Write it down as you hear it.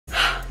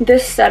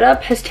This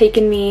setup has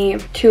taken me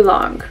too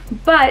long,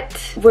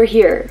 but we're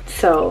here,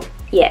 so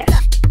yeah.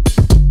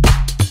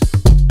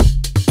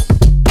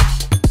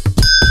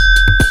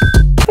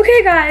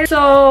 Okay guys,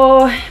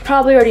 so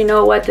probably already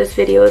know what this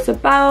video is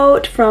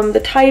about from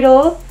the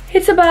title.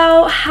 It's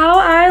about how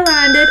I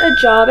landed a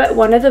job at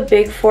one of the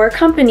big 4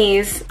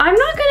 companies. I'm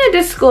not gonna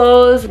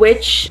disclose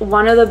which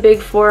one of the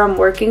big 4 I'm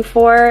working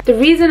for. The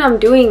reason I'm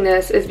doing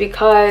this is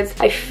because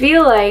I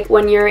feel like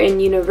when you're in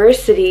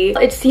university,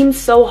 it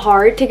seems so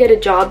hard to get a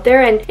job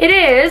there, and it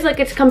is, like,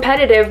 it's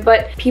competitive,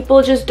 but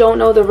people just don't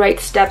know the right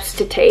steps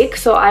to take.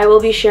 So I will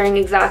be sharing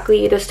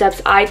exactly the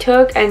steps I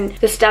took and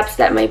the steps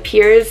that my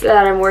peers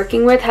that I'm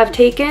working with have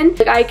taken.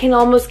 Like, I can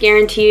almost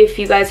guarantee if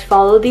you guys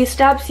follow these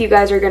steps, you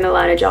guys are gonna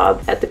land a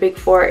job at the big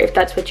 4 if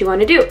that's what you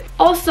want to do.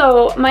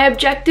 Also, my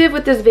objective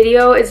with this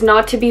video is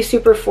not to be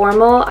super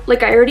formal.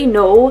 Like, I already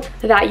know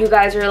that you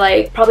guys are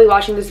like probably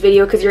watching this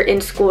video because you're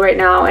in school right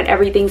now and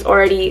everything's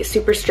already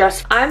super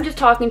stressful. I'm just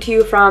talking to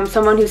you from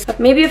someone who's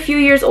maybe a few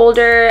years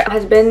older,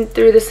 has been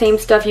through the same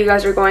stuff you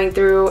guys are going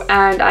through,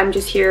 and I'm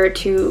just here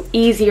to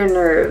ease your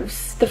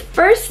nerves. The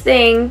first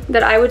thing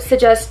that I would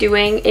suggest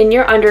doing in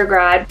your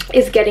undergrad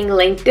is getting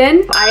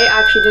LinkedIn. I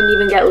actually didn't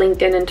even get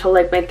LinkedIn until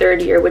like my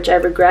 3rd year, which I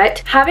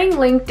regret. Having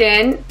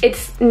LinkedIn,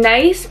 it's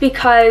nice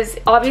because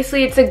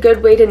obviously it's a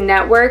good way to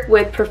network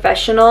with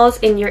professionals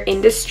in your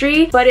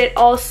industry, but it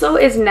also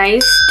is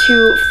nice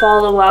to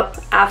follow up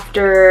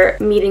after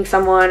meeting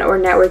someone or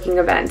networking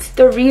events.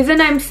 The reason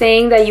I'm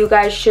saying that you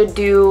guys should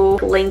do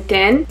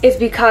LinkedIn is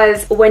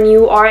because when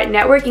you are at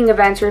networking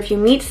events or if you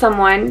meet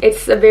someone,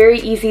 it's a very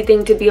easy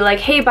thing to be like,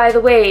 hey, by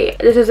the way,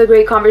 this is a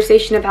great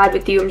conversation I've had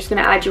with you. I'm just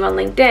gonna add you on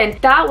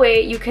LinkedIn. That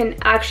way you can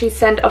actually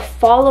send a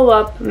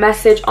follow-up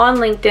message on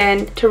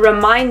LinkedIn to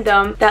remind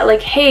them that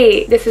like,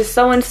 hey, this is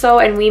so-and-so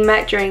and we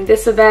met during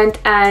this event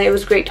and it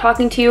was great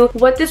talking to you.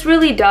 What this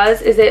really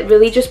does is it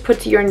really just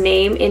puts your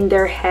name in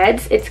their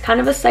heads. It's kind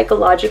of a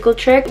psychological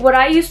trick. What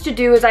I used to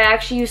do is I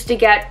actually used to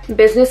get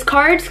business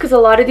cards because a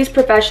lot of these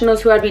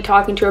professionals who I'd be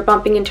talking to or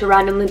bumping into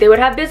randomly, they would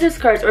have business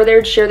cards or they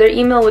would share their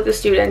email with the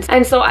students.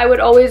 And so I would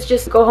always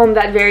just go home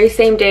that very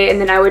same day and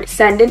then I would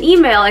send an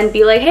email and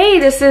be like, hey,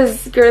 this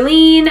is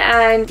Gerline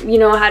and, you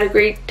know, had a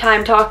great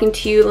time talking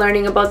to you,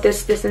 learning about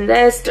this, this, and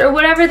this, or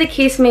whatever the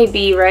case may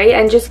be, right?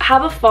 And just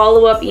have a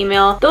follow-up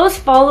email. Those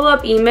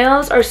follow-up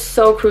emails are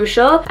so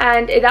crucial,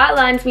 and that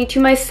lands me to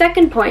my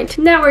second point,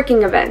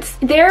 networking events.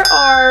 There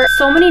are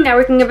so many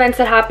networking events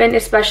that happen,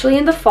 especially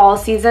in the fall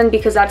season,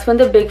 because that's when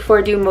the big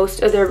 4 do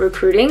most of their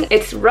recruiting.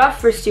 It's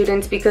rough for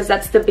students because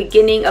that's the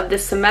beginning of the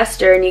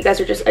semester and you guys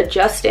are just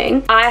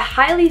adjusting. I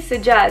highly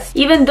suggest,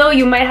 even though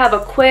you might have a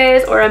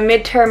quiz or a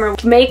midterm,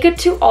 or make it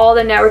to all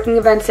the networking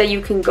events that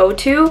you can go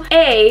to.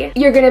 A,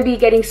 you're gonna be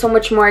getting so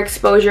much more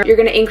exposure. You're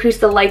gonna increase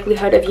the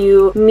likelihood of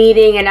you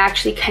meeting and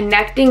actually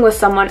connecting with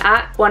someone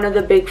at one of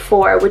the big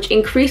 4, which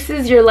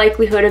increases your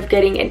likelihood of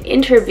getting an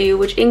interview,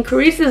 which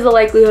increases the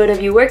likelihood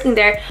of you working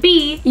there.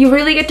 B, you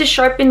really get to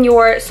sharpen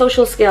your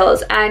social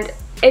skills, and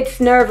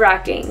it's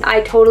nerve-wracking. I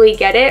totally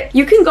get it.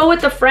 You can go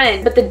with a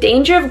friend, but the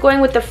danger of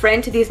going with a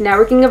friend to these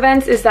networking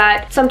events is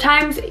that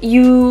sometimes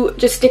you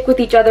just stick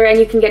with each other and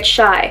you can get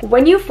shy.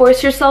 When you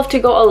force yourself to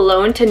go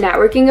alone to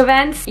networking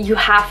events, you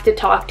have to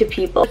talk to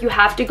people. You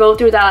have to go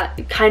through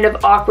that kind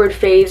of awkward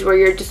phase where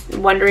you're just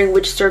wondering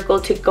which circle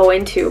to go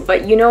into,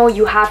 but you know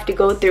you have to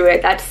go through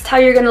it. That's how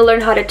you're gonna learn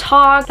how to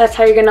talk, that's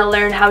how you're gonna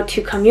learn how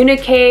to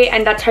communicate,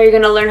 and that's how you're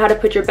gonna learn how to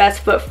put your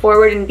best foot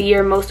forward and be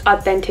your most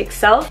authentic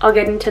self. I'll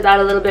get into that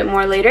a little bit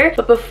more later.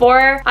 But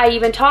before I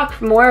even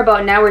talk more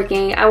about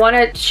networking, I want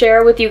to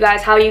share with you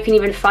guys how you can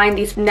even find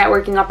these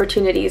networking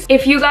opportunities.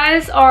 If you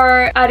guys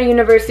are at a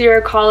university or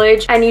a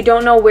college and you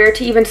don't know where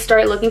to even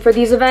start looking for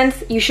these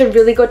events, you should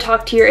really go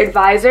talk to your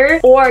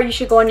advisor, or you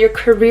should go on your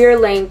career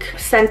link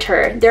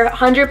center. There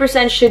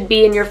 100% should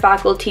be in your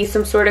faculty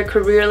some sort of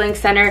career link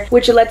center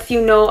which lets you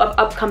know of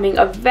upcoming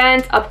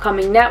events,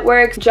 upcoming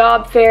networks,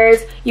 job fairs.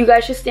 You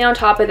guys should stay on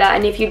top of that,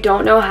 and if you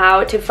don't know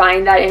how to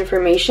find that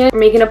information,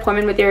 make an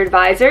appointment with your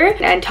advisor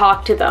and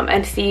talk to them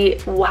and see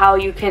how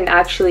you can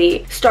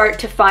actually start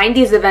to find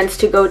these events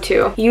to go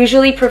to.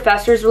 Usually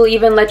professors will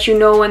even let you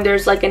know when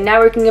there's like a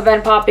networking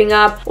event popping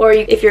up, or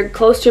if you're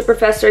close to a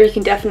professor, you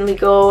can definitely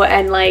go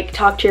and like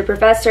talk to your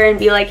professor and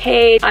be like,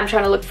 hey, I'm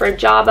trying to look for a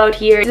job out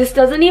here. This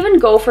doesn't even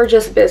go for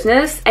just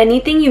business.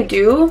 Anything you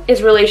do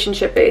is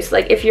relationship based.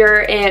 Like if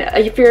you're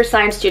a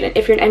science student,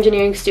 if you're an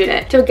engineering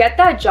student, to get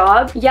that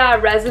job, yeah,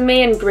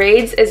 resume and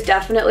grades is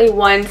definitely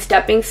one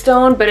stepping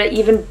stone, but an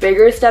even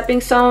bigger stepping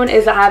stone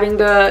is having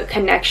the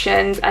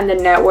connections and the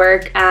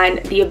network and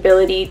the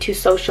ability to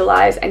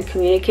socialize and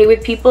communicate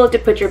with people to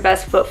put your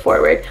best foot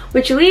forward.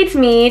 Which leads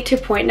me to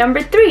point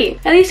number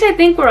 3. At least I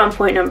think we're on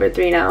point number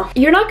 3 now.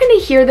 You're not going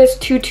to hear this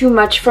too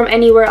much from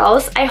anywhere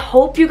else. I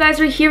hope you guys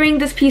are hearing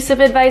this piece of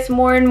advice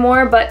more and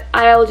more, but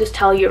I'll just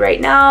tell you right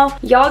now,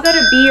 y'all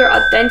gotta be your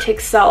authentic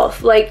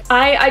self. Like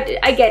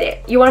I get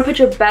it. You want to put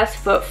your best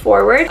foot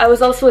forward. I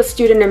was also a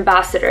student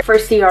ambassador for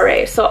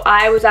CRA, so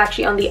I was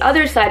actually on the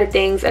other side of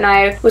things and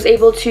I was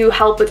able to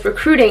help with with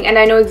recruiting, and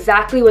I know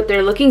exactly what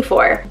they're looking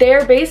for.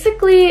 They're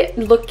basically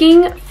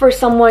looking for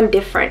someone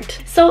different.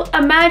 So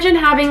imagine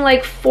having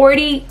like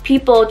 40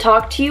 people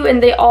talk to you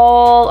and they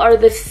all are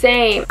the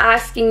same,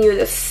 asking you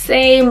the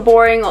same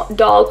boring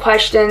dull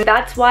question.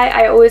 That's why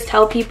I always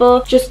tell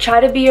people, just try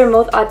to be your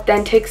most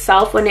authentic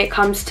self when it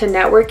comes to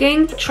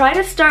networking. Try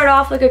to start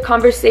off like a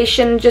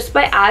conversation just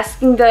by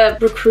asking the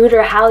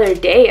recruiter how their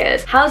day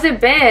is. How's it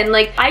been?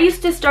 Like, I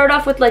used to start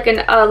off with like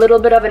a little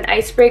bit of an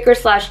icebreaker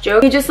slash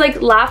joke. You just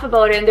like laugh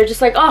about it and they're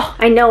just like, oh,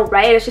 I know,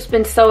 right? It's just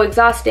been so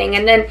exhausting.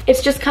 And then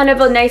it's just kind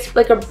of a nice,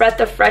 like a breath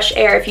of fresh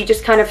air if you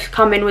just kind of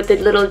come in with a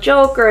little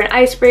joke or an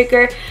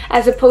icebreaker,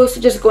 as opposed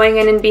to just going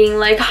in and being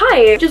like,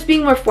 hi, just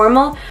being more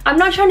formal. I'm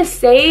not trying to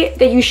say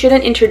that you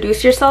shouldn't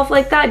introduce yourself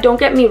like that. Don't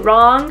get me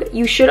wrong.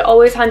 You should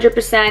always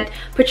 100%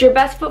 put your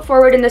best foot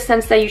forward in the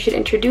sense that you should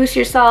introduce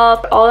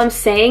yourself. All I'm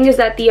saying is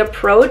that the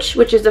approach,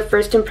 which is the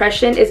first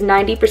impression, is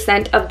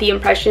 90% of the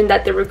impression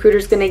that the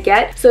recruiter's gonna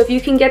get. So if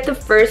you can get the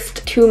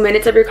first 2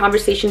 minutes of your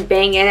conversation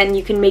bang in and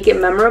you can make it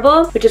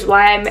memorable, which is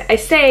why I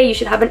say you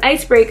should have an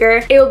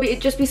icebreaker,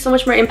 it'd just be so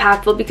much more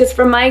impactful. Because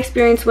from my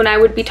experience, when I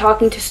would be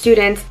talking to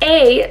students,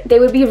 A, they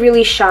would be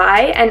really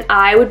shy and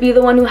I would be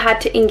the one who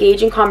had to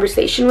engage in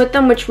conversation with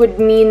them, which would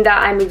mean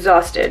that I'm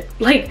exhausted.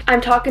 Like,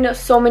 I'm talking to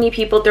so many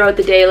people throughout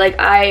the day. Like,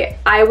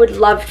 I would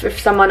love if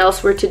someone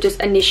else were to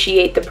just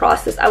initiate the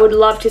process. I would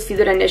love to see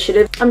that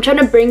initiative. I'm trying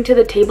to bring to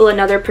the table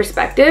another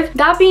perspective.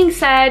 That being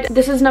said,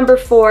 this is number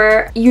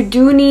 4. You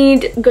do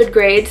need good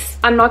grades.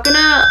 I'm not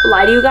gonna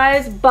lie to you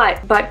guys,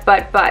 but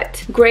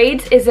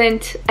grades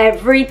isn't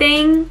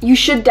everything. You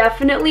should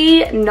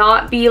definitely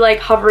not be like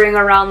hovering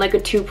around like a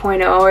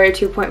 2.0 or a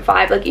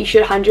 2.5. Like, you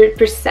should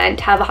 100%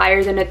 have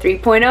higher than a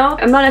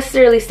 3.0. I'm not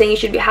necessarily saying you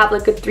should have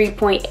like a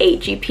 3.8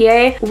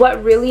 GPA.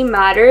 What really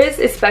matters,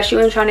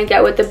 especially when trying to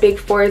get with the big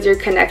 4, is your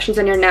connections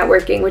and your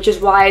networking, which is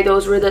why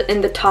those were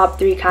in the top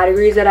 3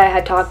 categories that I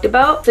had talked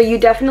about. So you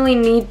definitely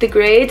need the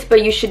grades,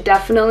 but you should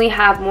definitely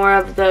have more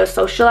of the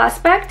social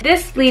aspect.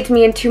 This leads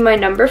me into my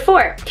number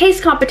 4,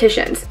 case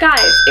competitions.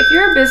 Guys, if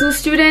you're a business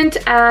student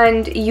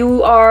and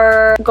you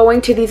are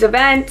going to these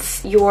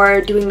events,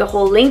 you're doing the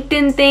whole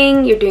LinkedIn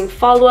thing, you're doing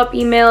follow-up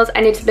emails,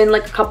 and it's been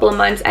like a couple of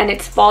months and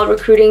it's fall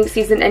recruiting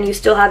season and you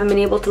still haven't been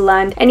able to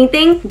land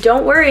anything,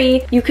 don't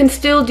worry, you can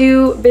still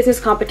do business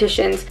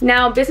competitions.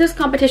 Now, business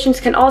competitions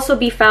can also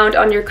be found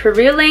on your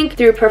career link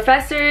through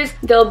professors.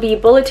 There'll be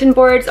bulletin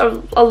boards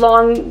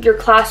along your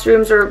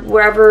classrooms or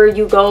wherever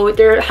you go.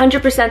 There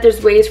 100%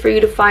 there's ways for you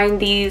to find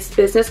these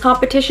business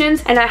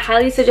competitions, and I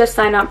highly suggest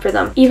sign up for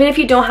them. Even if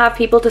you don't have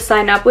people to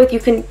sign up with, you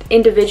can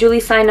individually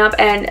sign up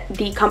and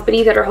the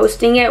companies that are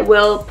hosting it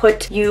will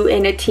put you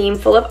in a team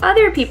full of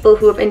other people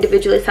who have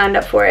individually signed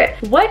up for it.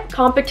 What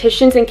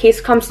competitions and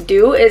case comps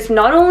do is,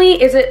 not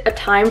only is it a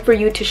time for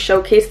you to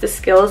showcase the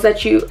skills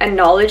that you and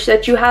knowledge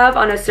that you have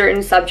on a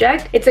certain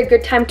subject, it's a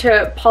good time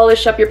to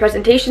polish up your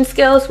presentation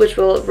skills, which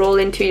will roll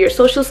into your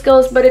social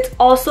skills, but it's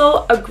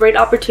also a great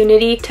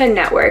opportunity to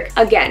network.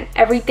 Again,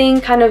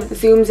 everything kind of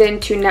zooms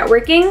into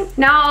networking.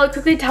 Now I'll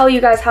quickly tell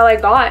you guys how I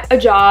got a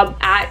job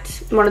at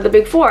one of the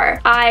big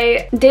 4.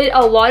 I did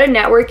a lot of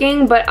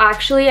networking, but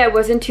actually I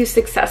wasn't too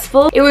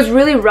successful. It was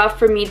really rough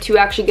for me to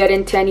actually get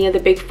into any of the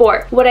big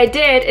 4. What I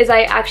did is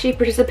I actually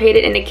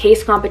participated in a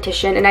case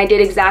competition, and I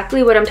did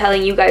exactly what I'm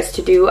telling you guys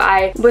to do.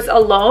 I was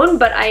alone,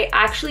 but I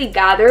actually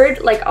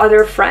gathered like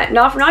other friends,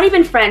 not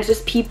even friends,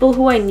 just people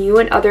who I knew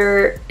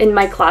in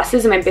my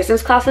classes, in my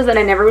business classes, and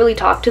I never really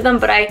talked to them,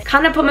 but I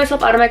kind of put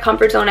myself out of my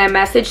comfort zone. I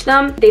messaged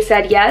them, they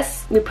said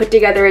yes, we put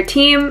together a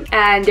team,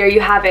 and there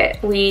you have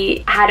it.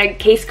 We had a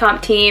case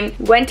comp team,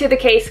 went to the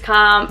case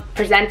comp,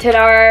 presented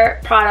our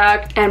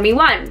product, and we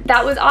won.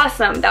 That was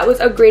awesome. That was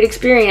a great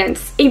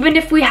experience. Even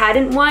if we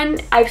hadn't won,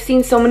 I've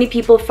seen so many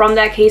people from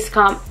that case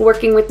comp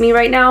working with me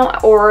right now,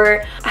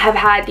 or have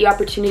had the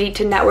opportunity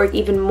to network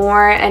even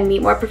more and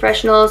meet more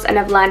professionals, and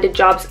have landed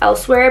jobs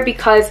elsewhere,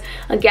 because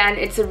again,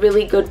 it's a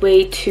really good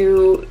way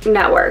to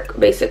network.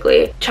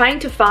 Basically, trying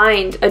to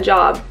find a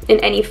job in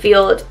any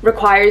field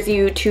requires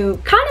you to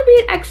kind of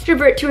be an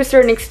extrovert to a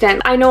certain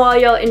extent. I know all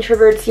y'all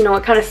introverts, you know,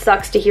 it kind of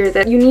sucks to hear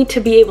that. You need to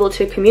be able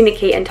to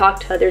communicate and talk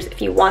to others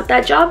if you want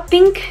that job. I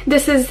think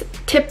this is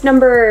tip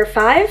number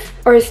 5,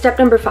 or step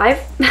number 5.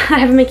 I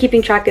haven't been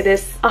keeping track of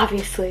this,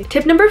 obviously.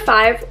 Tip number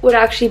 5 would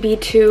actually be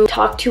to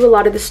talk to a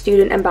lot of the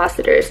student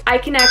ambassadors. I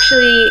can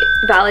actually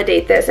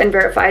validate this and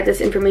verify this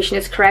information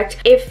is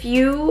correct. If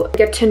you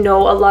get to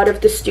know a lot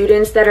of the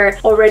students that are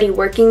already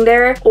working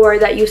there, or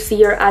that you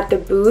see are at the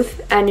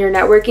booth and you're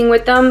networking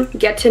with them,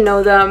 get to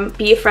know them,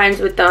 be friends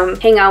with them,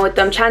 hang out with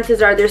them.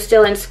 Chances are they're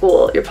still in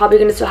school. You're probably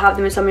going to still have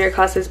them in some of your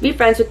classes. Be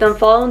friends with them,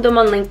 follow them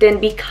on LinkedIn,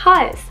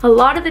 because a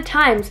lot of the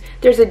times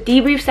there's a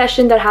debrief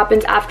session that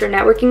happens after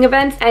networking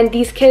events, and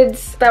these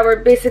kids that were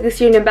basically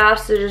student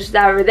ambassadors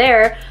that were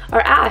there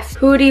are asked,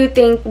 who do you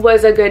think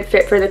was a good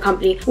fit for the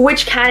company?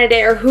 Which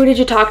candidate or who did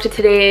you talk to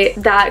today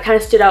that kind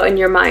of stood out in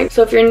your mind?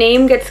 So if your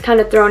name gets kind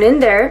of thrown in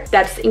there,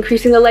 that's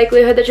increasing the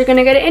likelihood that you're going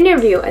to get an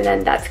interview, and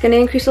then that's going to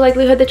increase the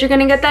likelihood that you're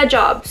going to get that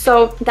job.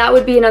 So that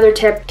would be another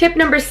tip. Tip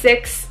number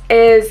 6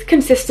 is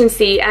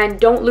consistency and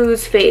don't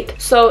lose faith.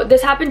 So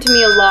this happened to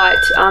me a lot.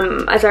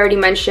 As I already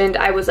mentioned,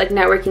 I was like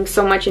networking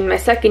so much in my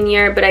second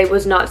year, but I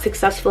was not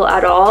successful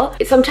at all.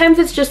 Sometimes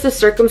it's just the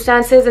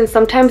circumstances, and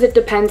sometimes it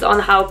depends on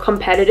how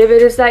competitive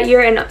it is that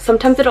year, and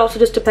sometimes it also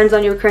just depends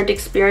on your current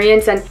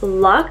experience and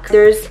luck.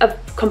 There's a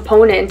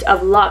component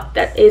of luck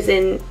that is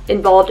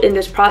involved in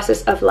this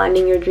process of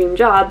landing your dream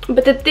job.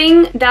 But the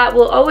thing that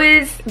will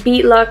always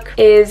beat luck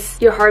is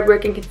your hard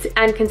work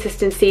and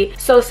consistency.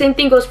 So same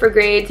thing goes for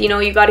grades. You know,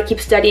 you got to keep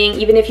studying.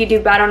 Even if you do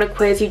bad on a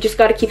quiz, you just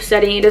got to keep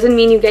studying. It doesn't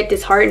mean you get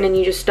disheartened and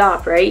you just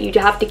stop, right? You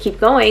have to keep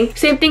going.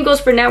 Same thing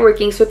goes for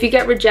networking. So if you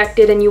get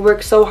rejected and you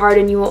work so hard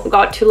and you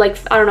got to, like,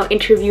 I don't know,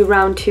 interview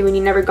round 2 and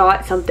you never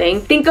got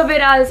something, think of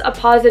it as a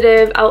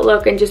positive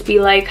outlook and just be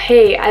like,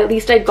 hey, at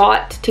least I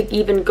got to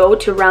even go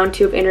to round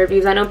 2 of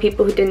interviews. I know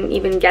people who didn't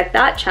even get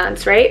that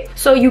chance, right?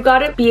 So you got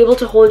to be able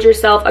to hold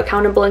yourself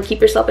accountable and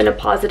keep yourself in a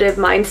positive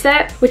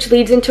mindset, which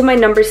leads into my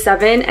number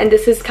 7. And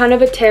this is kind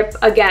of a tip.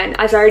 Again,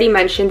 as I already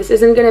mentioned, this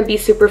isn't going to be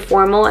super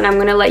formal, and I'm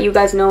going to let you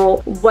guys know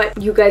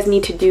what you guys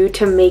need to do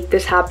to make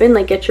this happen,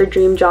 like get your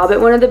dream job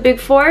at one of the big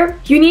 4.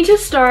 You need to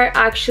start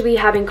actually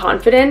having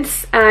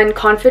confidence, and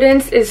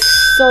confidence is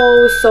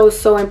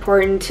so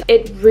important.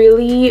 It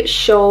really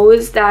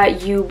shows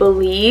that you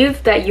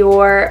believe that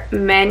you're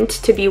meant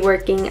to be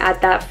working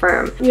at that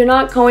firm. You're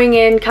not going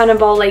in kind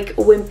of all like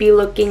wimpy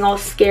looking, all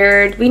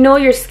scared. We know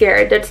you're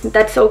scared.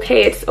 That's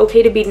okay. It's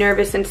okay to be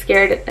nervous and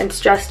scared and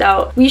stressed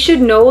out. We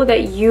should know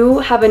that you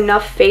have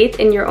enough faith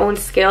in your own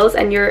skills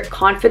and you're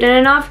confident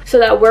enough so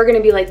that we're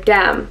gonna be like,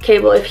 damn, okay,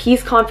 well, if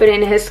he's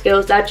confident in his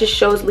skills, that just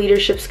shows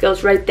leadership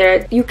skills right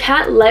there. You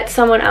can't let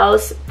someone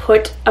else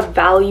put a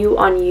value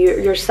on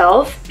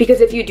yourself,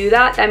 because if you do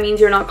that, that means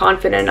you're not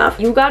confident enough.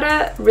 You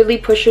gotta really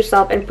push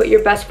yourself and put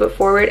your best foot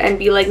forward and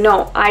be like,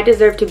 no, I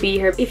deserve to be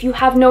here. If you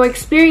have no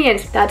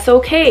experience, that's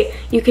okay.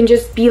 You can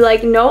just be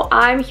like, no,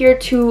 I'm here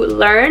to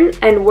learn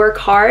and work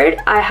hard.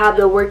 I have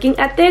the working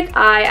ethic.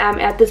 I am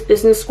at this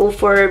business school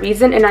for a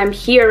reason, and I'm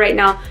here right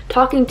now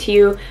talking to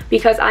you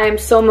because I am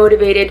so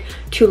motivated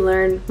to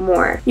learn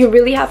more. You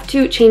really have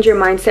to change your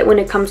mindset when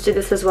it comes to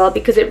this as well,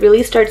 because it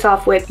really starts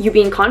off with you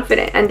being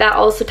confident. And that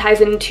also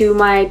ties into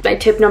my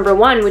tip number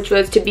 1, which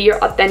was to be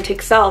your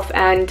authentic self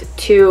and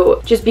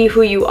to just be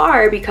who you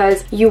are,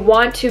 because you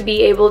want to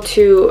be able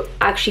to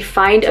actually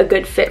find a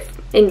good fit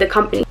in the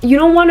company. You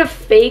don't want to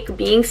fake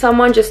being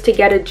someone just to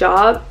get a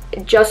job,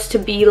 just to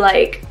be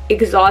like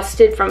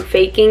exhausted from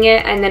faking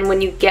it, and then when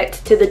you get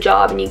to the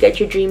job and you get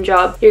your dream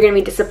job, you're gonna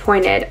be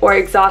disappointed or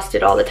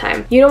exhausted all the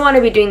time. You don't want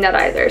to be doing that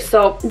either.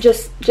 So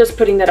just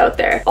putting that out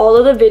there. All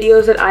of the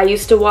videos that I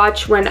used to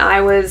watch when I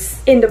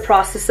was in the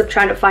process of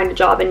trying to find a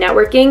job in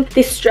networking,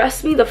 they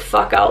stressed me the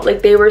fuck out.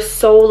 Like, they were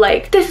so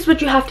like, this is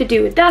what you have to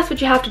do, that's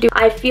what you have to do.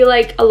 I feel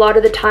like a lot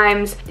of the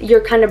times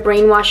you're kind of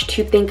brainwashed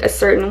to think a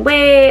certain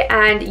way,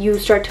 and you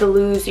start to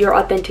lose your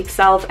authentic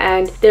self.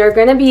 And there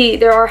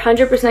are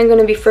 100% going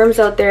to be firms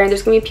out there, and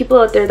there's going to be people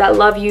out there that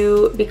love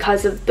you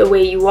because of the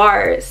way you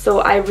are. So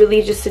I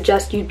really just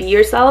suggest you be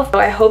yourself. So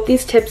I hope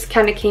these tips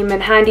kind of came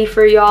in handy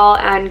for y'all,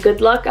 and good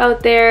luck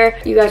out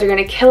there. You guys are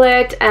going to kill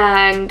it,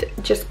 and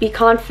just be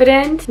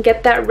confident.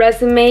 Get that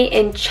resume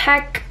in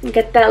check,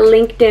 get that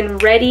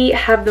LinkedIn ready,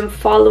 have them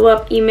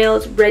follow-up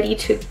emails ready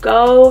to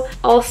go.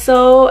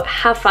 Also,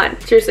 have fun.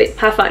 Seriously,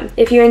 have fun.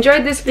 If you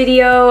enjoyed this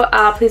video,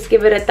 please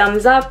give it a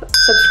thumbs up,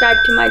 subscribe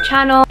to my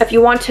channel. If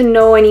you want to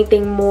know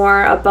anything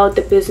more about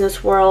the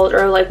business world,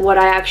 or like what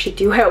I actually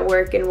do at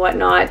work and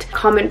whatnot,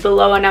 comment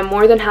below, and I'm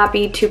more than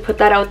happy to put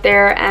that out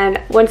there.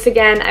 And once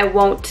again, I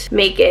won't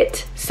make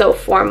it so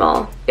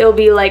formal. It'll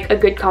be like a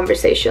good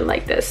conversation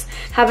like this.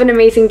 Have an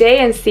amazing day,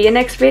 and see you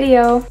next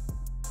video.